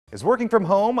Is working from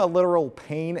home a literal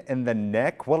pain in the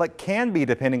neck? Well, it can be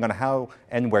depending on how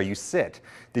and where you sit.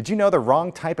 Did you know the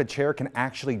wrong type of chair can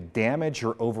actually damage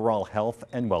your overall health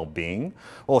and well-being?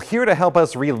 Well, here to help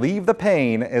us relieve the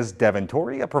pain is Devin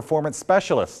Torrey, a performance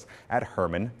specialist at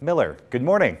Herman Miller. Good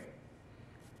morning.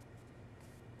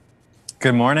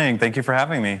 Good morning. Thank you for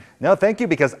having me. No, thank you,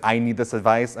 because I need this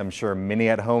advice. I'm sure many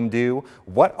at home do.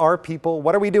 What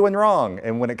are we doing wrong?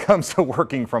 And when it comes to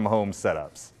working from home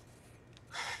setups?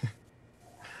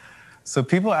 So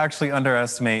people actually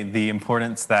underestimate the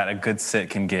importance that a good sit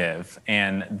can give,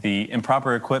 and the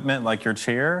improper equipment like your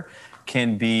chair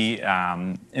can be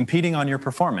impeding on your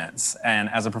performance. And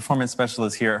as a performance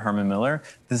specialist here at Herman Miller,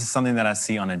 this is something that I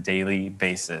see on a daily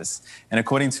basis. And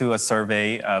according to a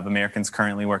survey of Americans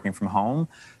currently working from home,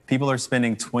 people are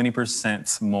spending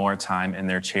 20% more time in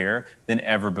their chair than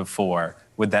ever before.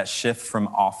 With that shift from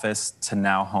office to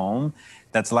now home,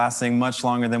 that's lasting much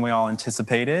longer than we all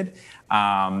anticipated.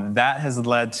 That has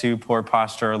led to poor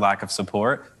posture, lack of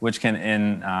support, which can,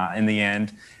 in the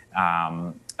end,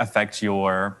 affect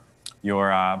your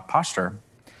posture.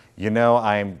 You know,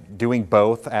 I'm doing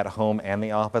both at home and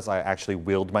the office. I actually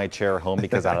wheeled my chair home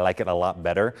because I like it a lot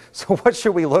better. So what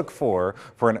should we look for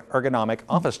an ergonomic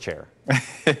office chair?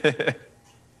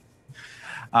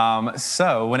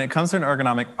 So when it comes to an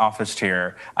ergonomic office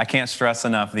chair, I can't stress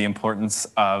enough the importance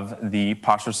of the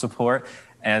posture support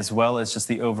as well as just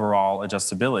the overall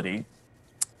adjustability.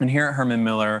 And here at Herman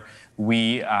Miller,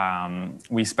 we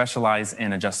specialize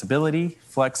in adjustability,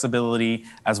 flexibility,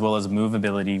 as well as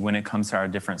movability when it comes to our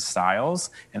different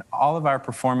styles. And all of our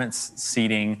performance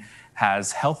seating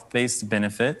has health-based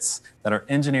benefits that are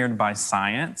engineered by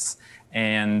science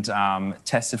and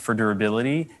tested for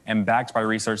durability and backed by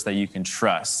research that you can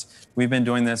trust. We've been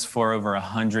doing this for over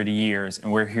 100 years,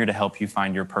 and we're here to help you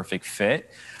find your perfect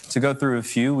fit. To go through a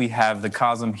few, we have the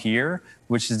Cosm here,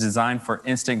 which is designed for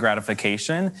instant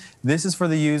gratification. This is for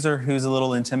the user who's a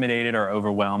little intimidated or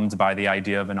overwhelmed by the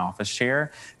idea of an office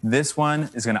chair. This one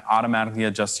is going to automatically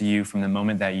adjust to you from the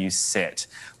moment that you sit,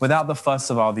 without the fuss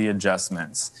of all the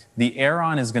adjustments. The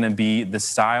Aeron is going to be the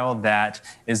style that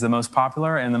is the most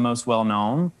popular and the most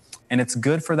well-known. And it's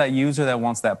good for that user that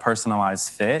wants that personalized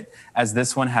fit, as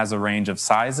this one has a range of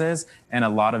sizes and a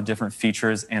lot of different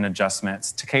features and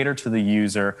adjustments to cater to the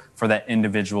user for that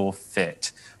individual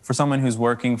fit. For someone who's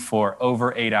working for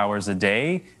over 8 hours a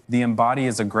day, the Embody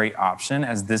is a great option,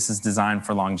 as this is designed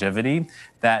for longevity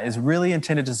that is really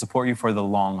intended to support you for the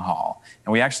long haul.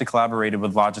 And we actually collaborated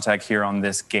with Logitech here on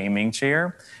this gaming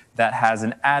chair that has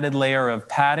an added layer of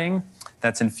padding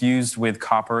that's infused with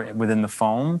copper within the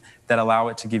foam that allow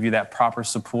it to give you that proper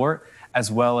support,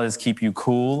 as well as keep you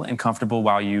cool and comfortable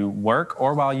while you work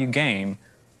or while you game.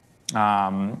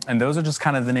 And those are just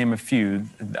kind of the name of a few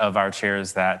of our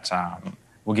chairs that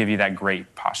will give you that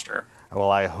great posture. Well,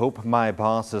 I hope my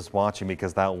boss is watching,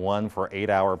 because that one for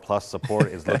 8-hour plus support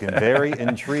is looking very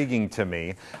intriguing to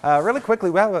me. Really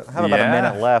quickly, we have about a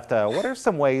minute left. What are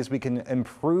some ways we can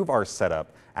improve our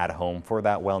setup at home for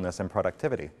that wellness and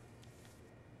productivity?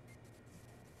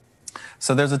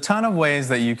 So there's a ton of ways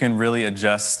that you can really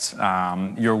adjust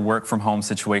your work from home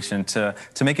situation to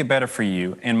make it better for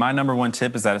you. And my number one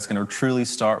tip is that it's going to truly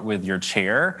start with your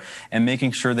chair and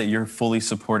making sure that you're fully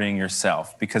supporting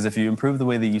yourself. Because if you improve the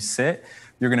way that you sit,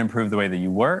 you're going to improve the way that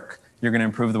you work, you're going to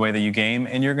improve the way that you game,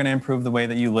 and you're going to improve the way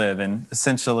that you live. And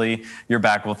essentially, your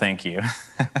back will thank you.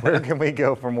 Where can we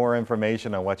go for more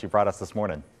information on what you brought us this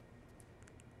morning?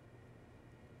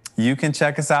 You can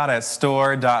check us out at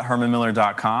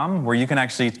store.hermanmiller.com, where you can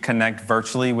actually connect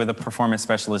virtually with a performance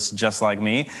specialist just like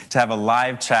me to have a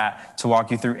live chat to walk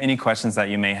you through any questions that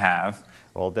you may have.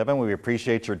 Well, Devin, we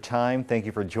appreciate your time. Thank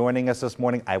you for joining us this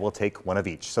morning. I will take one of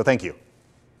each. So thank you.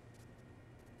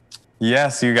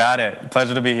 Yes, you got it.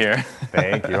 Pleasure to be here.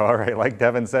 Thank you. All right. Like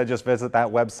Devin said, just visit that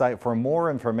website for more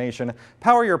information.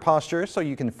 Power your posture so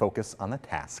you can focus on the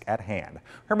task at hand.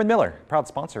 Herman Miller, proud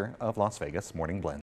sponsor of Las Vegas Morning Blend.